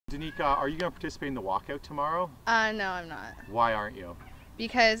Danica, are you going to participate in the walkout tomorrow? No, I'm not. Why aren't you?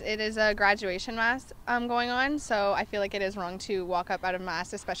 Because it is a graduation mass going on, so I feel like it is wrong to walk up out of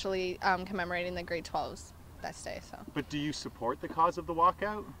mass, especially commemorating the grade 12's best day. So. But do you support the cause of the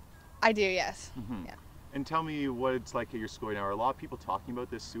walkout? I do, yes. Mm-hmm. Yeah. And tell me what it's like at your school now. Are a lot of people talking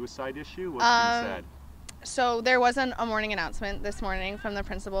about this suicide issue? What's being said? So there was a morning announcement this morning from the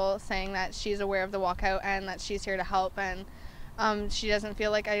principal saying that she's aware of the walkout and that she's here to help, and she doesn't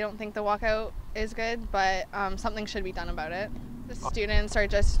feel like, I don't think the walkout is good, but something should be done about it. The students are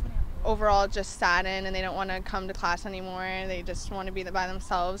just overall just saddened and they don't want to come to class anymore. They just want to be by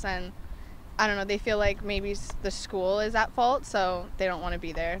themselves, and I don't know, they feel like maybe the school is at fault, so they don't want to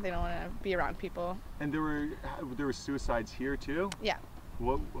be there. They don't want to be around people. And there were suicides here too? Yeah.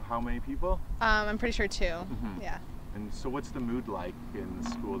 How many people? I'm pretty sure 2. Mm-hmm. Yeah. And so what's the mood like in the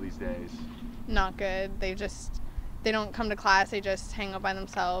school these days? Not good. They don't come to class, they just hang out by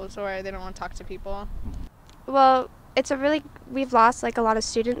themselves, or they don't want to talk to people. Well, we've lost like a lot of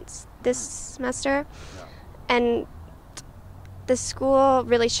students this semester, Yeah. and the school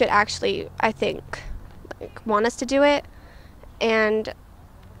really should actually, I think, want us to do it. And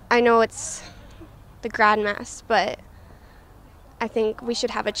I know it's the grad mass, but I think we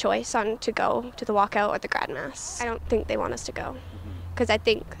should have a choice on to go to the walkout or the grad mass. I don't think they want us to go because I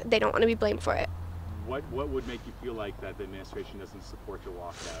think they don't want to be blamed for it. What would make you feel like that the administration doesn't support your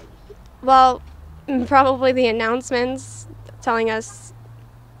walkout? Well, probably the announcements telling us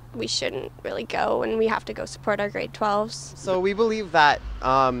we shouldn't really go and we have to go support our grade 12s. So we believe that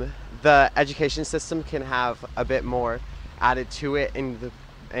the education system can have a bit more added to it in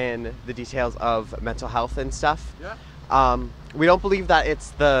the details of mental health and stuff. Yeah. We don't believe that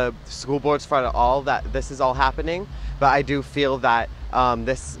it's the school board's fault at all that this is all happening, but I do feel that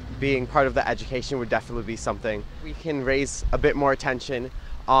this being part of the education would definitely be something. We can raise a bit more attention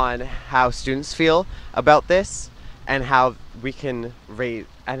on how students feel about this and how we can rate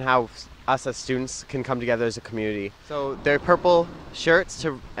and how us as students can come together as a community. So they're purple shirts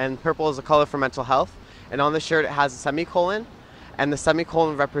and purple is a color for mental health, and on the shirt it has a semicolon, and the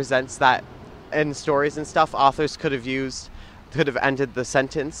semicolon represents that in stories and stuff authors could have ended the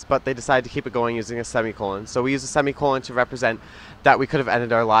sentence, but they decided to keep it going using a semicolon. So we use a semicolon to represent that we could have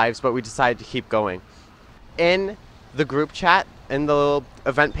ended our lives, but we decided to keep going. In the group chat, in the little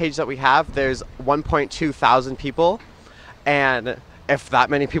event page that we have, there's 1.2 thousand people, and if that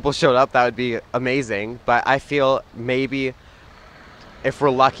many people showed up, that would be amazing, but I feel maybe if we're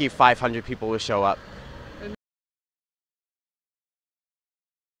lucky, 500 people will show up.